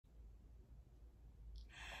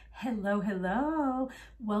Hello, hello.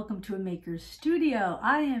 Welcome to a Maker's Studio.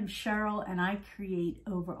 I am Cheryl and I create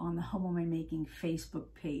over on the Home of My Making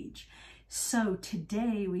Facebook page. So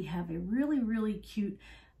today we have a really cute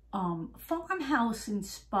farmhouse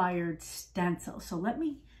inspired stencil. So let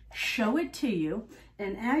me show it to you.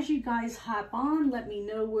 And as you guys hop on, let me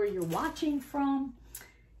know where you're watching from.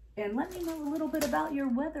 And let me know a little bit about your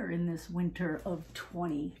weather in this winter of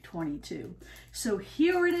 2022. So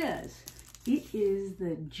here it is. It is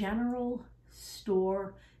the General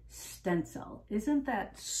Store Stencil. Isn't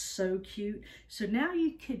that so cute? So now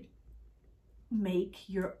you could make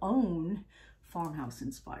your own farmhouse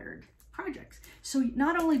inspired projects. So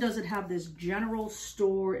not only does it have this general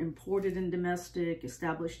store, imported and domestic,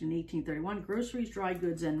 established in 1831, groceries, dry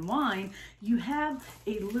goods, and wine, you have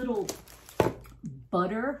a little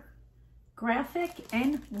butter graphic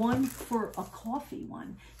and one for a coffee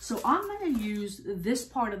one. So I'm going to use this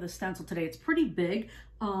part of the stencil today. It's pretty big.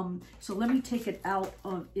 So let me take it out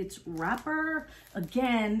of its wrapper.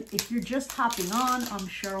 Again, if you're just hopping on, I'm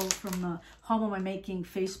Cheryl from the Home of My Making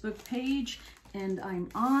Facebook page, and I'm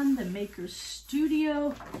on the Maker's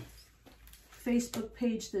Studio Facebook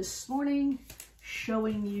page this morning,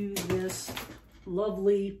 showing you this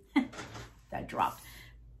lovely, that dropped,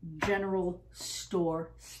 General Store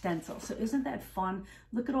stencil. So isn't that fun?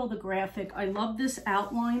 Look at all the graphic. I love this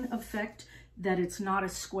outline effect that it's not a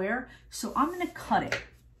square. So I'm going to cut it.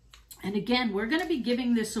 And again, we're going to be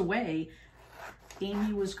giving this away.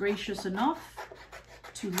 Amy was gracious enough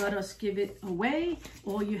to let us give it away.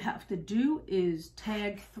 All you have to do is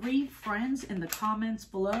tag 3 friends in the comments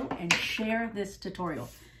below and share this tutorial.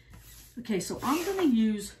 Okay, so I'm going to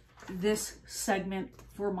use this segment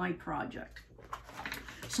for my project.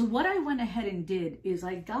 So what I went ahead and did is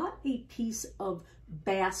I got a piece of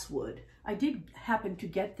basswood. I did happen to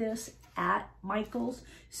get this at Michael's.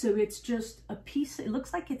 So it's just a piece, it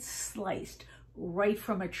looks like it's sliced right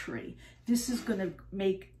from a tree. This is gonna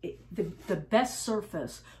make it the best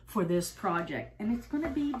surface for this project. And it's gonna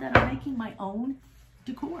be that I'm making my own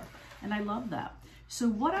decor. And I love that. So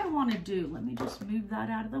what I want to do, let me just move that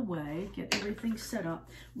out of the way, get everything set up.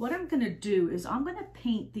 What I'm going to do is I'm going to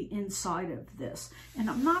paint the inside of this. And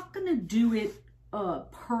I'm not going to do it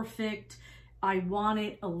perfect. I want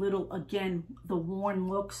it a little, again, the worn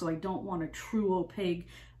look, so I don't want a true opaque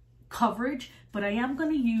coverage. But I am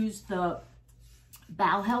going to use the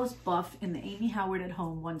Bauhaus Buff in the Amy Howard at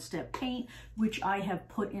Home one-step paint, which I have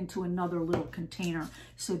put into another little container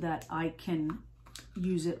so that I can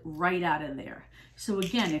use it right out of there. So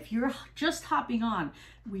again, if you're just hopping on,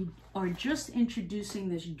 we are just introducing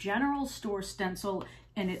this General Store stencil,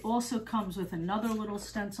 and it also comes with another little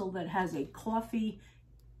stencil that has a coffee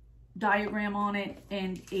diagram on it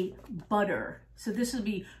and a butter. So this would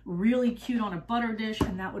be really cute on a butter dish,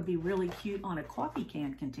 and that would be really cute on a coffee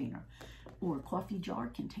can container or a coffee jar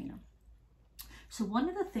container. So one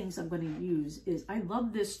of the things I'm going to use is, I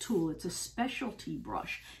love this tool. It's a specialty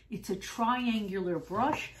brush. It's a triangular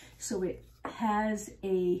brush, so it has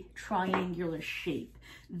a triangular shape.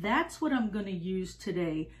 That's what I'm going to use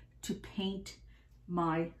today to paint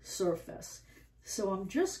my surface. So I'm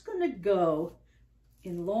just going to go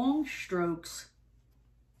in long strokes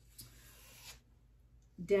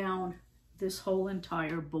down this whole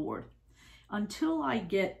entire board until I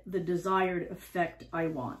get the desired effect I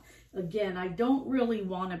want. Again, I don't really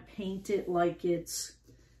want to paint it like it's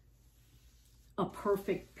a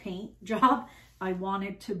perfect paint job. I want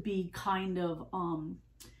it to be kind of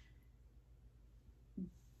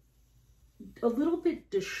a little bit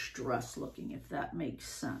distressed looking, if that makes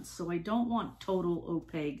sense. So I don't want total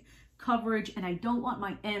opaque coverage, and I don't want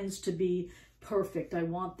my ends to be perfect. I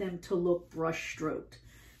want them to look brush stroked.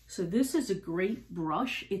 So this is a great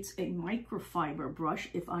brush. It's a microfiber brush,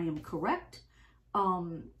 if I am correct.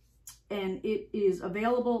 And it is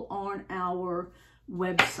available on our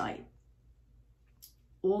website.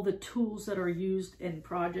 All the tools that are used in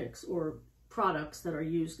projects or products that are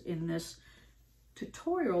used in this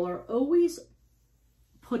tutorial are always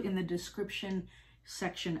put in the description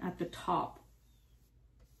section at the top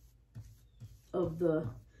of the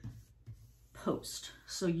post.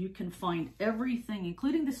 So you can find everything,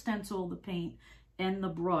 including the stencil, the paint, and the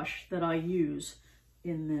brush that I use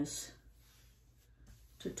in this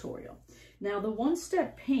tutorial. Now, the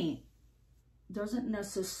one-step paint doesn't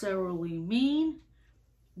necessarily mean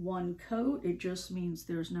one coat. It just means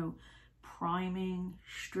there's no priming,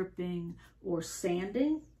 stripping, or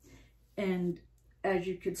sanding. And as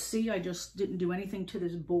you could see, I just didn't do anything to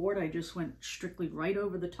this board. I just went strictly right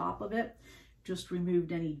over the top of it, just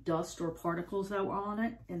removed any dust or particles that were on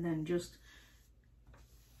it, and then just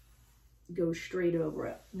go straight over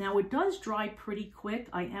it. Now it does dry pretty quick.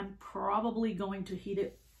 I am probably going to hit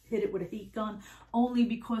it with a heat gun, only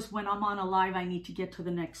because when I'm on a live, I need to get to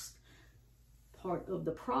the next part of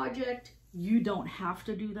the project. You don't have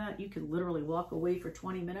to do that. You could literally walk away for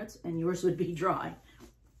 20 minutes and yours would be dry.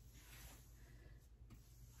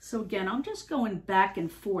 So again, I'm just going back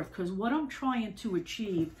and forth because what I'm trying to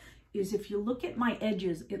achieve is, if you look at my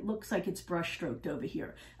edges, it looks like it's brush stroked over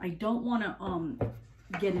here. I don't want to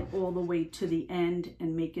get it all the way to the end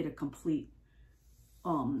and make it a complete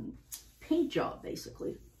paint job,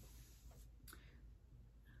 basically.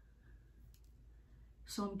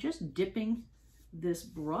 So I'm just dipping this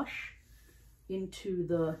brush into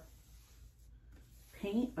the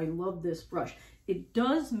paint. I love this brush. It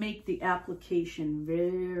does make the application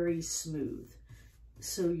very smooth.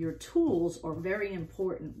 So your tools are very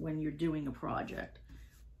important when you're doing a project.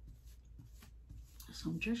 So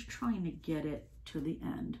I'm just trying to get it to the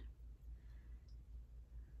end.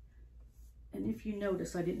 And if you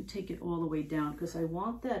notice, I didn't take it all the way down because I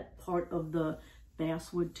want that part of the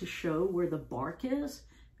basswood to show where the bark is.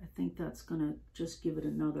 I think that's gonna just give it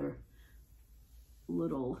another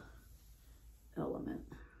little element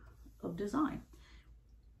of design.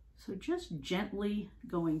 So just gently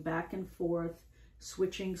going back and forth,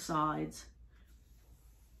 switching sides.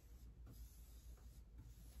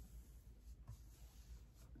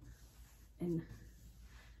 And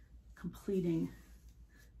completing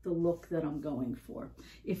the look that I'm going for.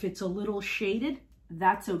 If it's a little shaded,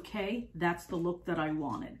 that's okay. That's the look that I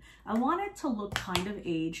wanted. I want it to look kind of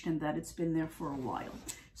aged and that it's been there for a while.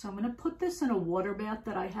 So I'm going to put this in a water bath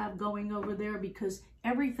that I have going over there because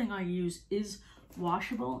everything I use is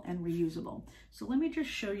washable and reusable. So let me just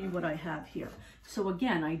show you what I have here. So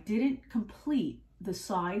again, I didn't complete the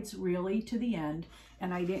sides really to the end,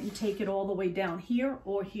 and I didn't take it all the way down here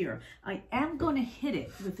or here. I am going to hit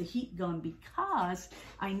it with the heat gun because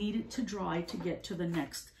I need it to dry to get to the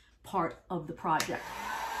next part of the project.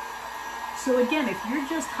 So again, if you're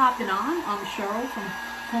just hopping on, I'm Cheryl from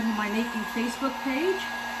Home of My Making Facebook page.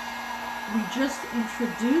 We just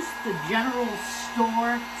introduced the General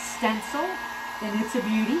Store Stencil, and it's a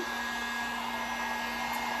beauty.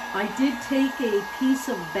 I did take a piece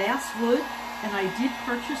of basswood, and I did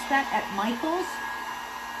purchase that at Michael's.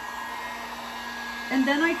 And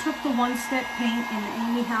then I took the one-step paint in the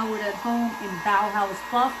Amy Howard at Home in Bauhaus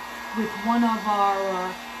Buff with one of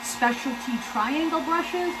our specialty triangle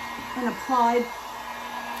brushes and applied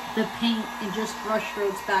the paint in just brush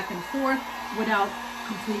strokes back and forth without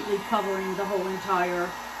completely covering the whole entire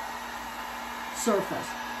surface.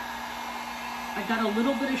 I got a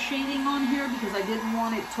little bit of shading on here because I didn't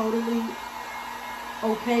want it totally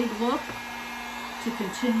opaque look to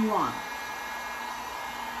continue on.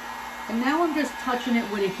 And now I'm just touching it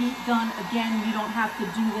with a heat gun. Again, you don't have to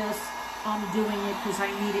do this. I'm doing it because I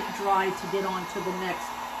need it dry to get on to the next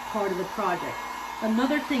part of the project.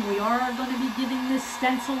 Another thing, we are going to be giving this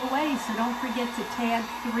stencil away, so don't forget to tag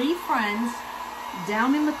 3 friends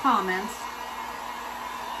down in the comments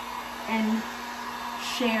and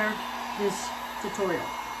share this tutorial.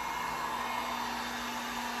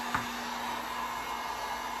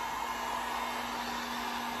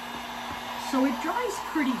 So it dries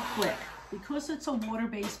pretty quick. Because it's a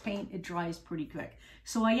water-based paint, it dries pretty quick.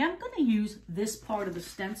 So I am going to use this part of the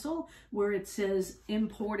stencil where it says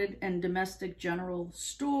imported and domestic general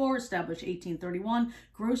store, established 1831,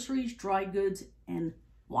 groceries, dry goods, and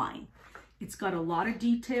wine. It's got a lot of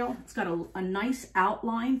detail. It's got a nice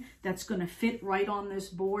outline that's going to fit right on this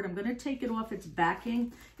board. I'm going to take it off its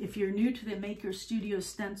backing. If you're new to the Maker Studio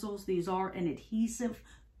stencils, these are an adhesive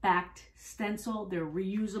backed stencil. They're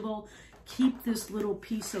reusable. Keep this little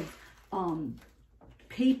piece of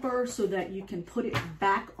paper so that you can put it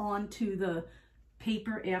back onto the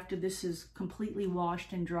paper after this is completely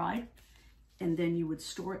washed and dry, and then you would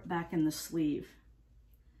store it back in the sleeve.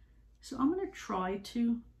 So I'm going to try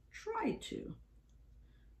to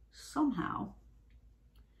somehow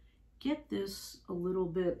get this a little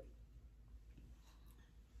bit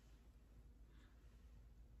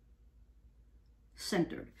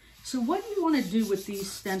centered. So what you want to do with these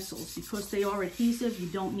stencils, because they are adhesive, you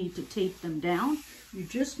don't need to tape them down. You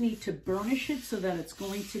just need to burnish it so that it's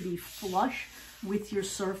going to be flush with your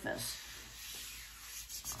surface.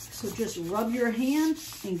 So just rub your hand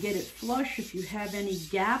and get it flush. If you have any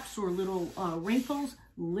gaps or little wrinkles,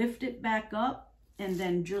 lift it back up and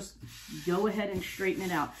then just go ahead and straighten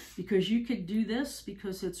it out. Because you could do this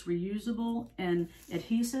because it's reusable and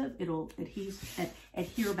adhesive, it'll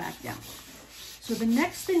adhere back down. So the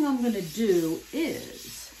next thing I'm going to do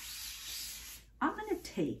is I'm going to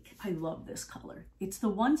take, I love this color. It's the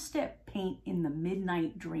One Step Paint in the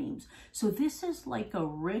Midnight Dreams. So this is like a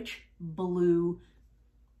rich blue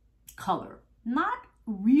color. Not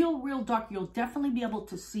real dark. You'll definitely be able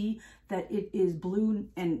to see that it is blue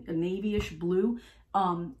and a navy-ish blue.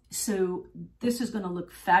 So this is going to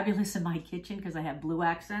look fabulous in my kitchen because I have blue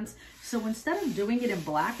accents. So instead of doing it in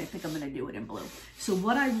black, I think I'm going to do it in blue. So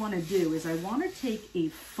what I want to do is I want to take a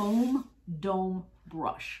foam dome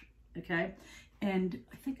brush, okay? And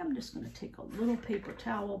I think I'm just going to take a little paper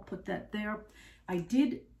towel, put that there. I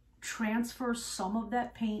did transfer some of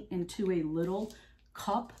that paint into a little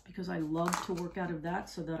cup because I love to work out of that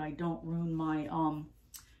so that I don't ruin my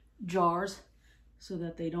jars, so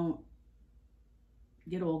that they don't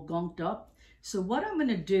get all gunked up. So what I'm going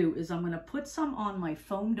to do is I'm going to put some on my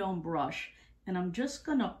foam dome brush, and I'm just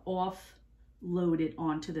going to offload it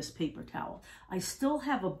onto this paper towel. I still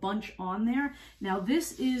have a bunch on there. Now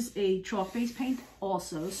this is a chalk-based paint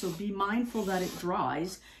also, so be mindful that it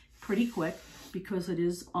dries pretty quick because it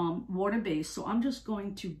is water-based. So I'm just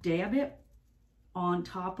going to dab it on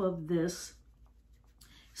top of this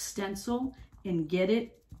stencil and get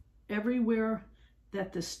it everywhere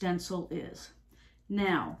that the stencil is.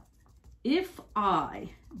 Now, if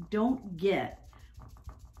I don't get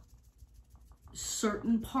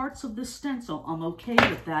certain parts of the stencil, I'm okay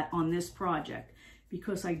with that on this project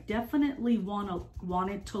because I definitely want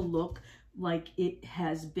it to look like it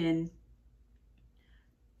has been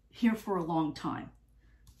here for a long time.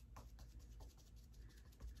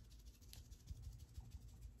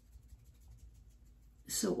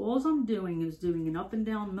 So all I'm doing is doing an up and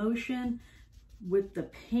down motion with the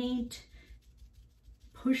paint,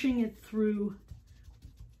 pushing it through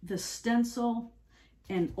the stencil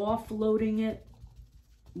and offloading it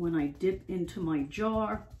when I dip into my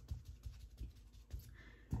jar.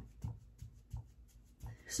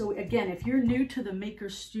 So again, if you're new to the Maker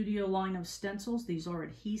Studio line of stencils, these are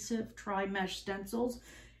adhesive tri-mesh stencils.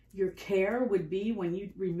 Your care would be when you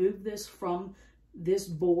remove this from this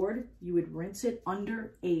board, you would rinse it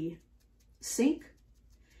under a sink.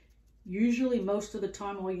 Usually most of the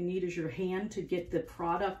time all you need is your hand to get the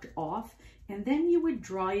product off, and then you would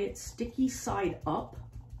dry it sticky side up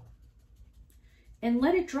and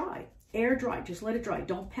let it dry. Air dry, just let it dry.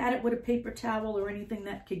 Don't pat it with a paper towel or anything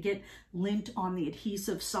that could get lint on the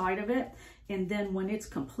adhesive side of it. And then when it's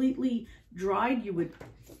completely dried, you would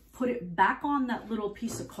put it back on that little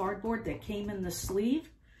piece of cardboard that came in the sleeve,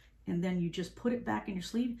 and then you just put it back in your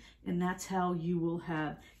sleeve, and that's how you will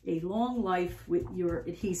have a long life with your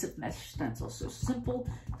adhesive mesh stencil. So simple,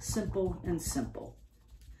 simple, and simple.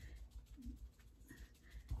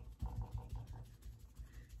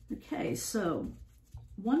 Okay, so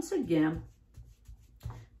once again,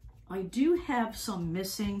 I do have some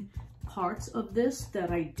missing parts of this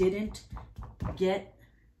that I didn't get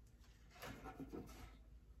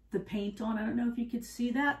the paint on. I don't know if you could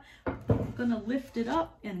see that. I'm going to lift it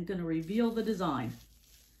up and going to reveal the design.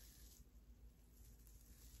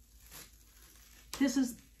 This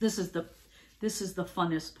is the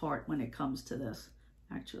funnest part when it comes to this.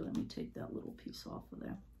 Actually, let me take that little piece off of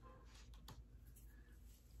there.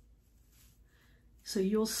 So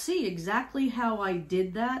you'll see exactly how I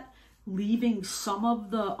did that, leaving some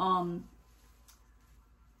of the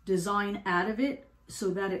design out of it so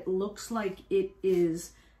that it looks like it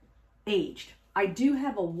is aged. I do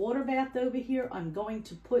have a water bath over here. I'm going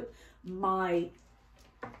to put my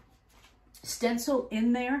stencil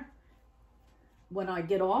in there when I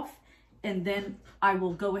get off, and then I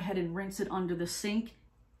will go ahead and rinse it under the sink,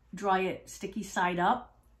 dry it sticky side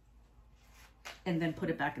up, and then put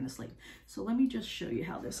it back in the sleeve. So let me just show you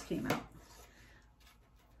how this came out.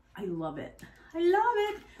 I love it. I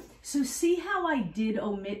love it. So see how I did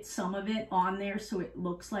omit some of it on there so it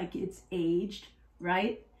looks like it's aged,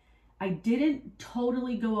 right? I didn't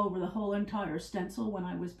totally go over the whole entire stencil when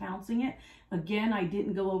I was pouncing it. Again, I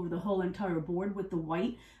didn't go over the whole entire board with the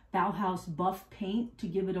white Bauhaus buff paint to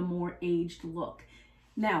give it a more aged look.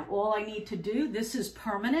 Now, all I need to do, this is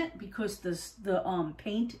permanent because the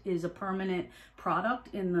paint is a permanent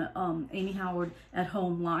product in the Amy Howard at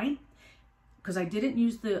Home line. Because I didn't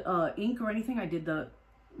use the ink or anything, I did the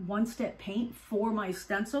One Step paint for my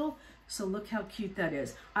stencil. So look how cute that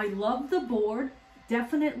is. I love the board,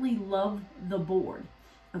 definitely love the board.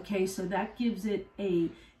 Okay, so that gives it a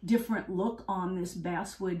different look on this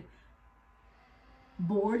basswood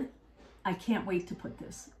board. I can't wait to put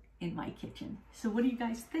this in my kitchen. So what do you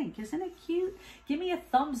guys think? Isn't it cute? Give me a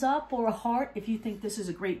thumbs up or a heart if you think this is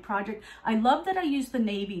a great project. I love that I used the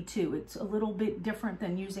navy too. It's a little bit different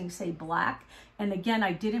than using, say, black. And again,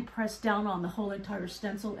 I didn't press down on the whole entire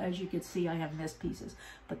stencil. As you can see, I have missed pieces,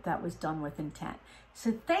 but that was done with intent.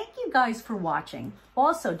 So thank you guys for watching.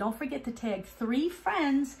 Also, don't forget to tag 3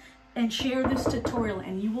 friends and share this tutorial,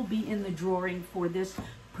 and you will be in the drawing for this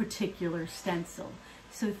particular stencil.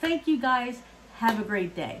 So thank you guys. Have a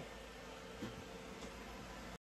great day.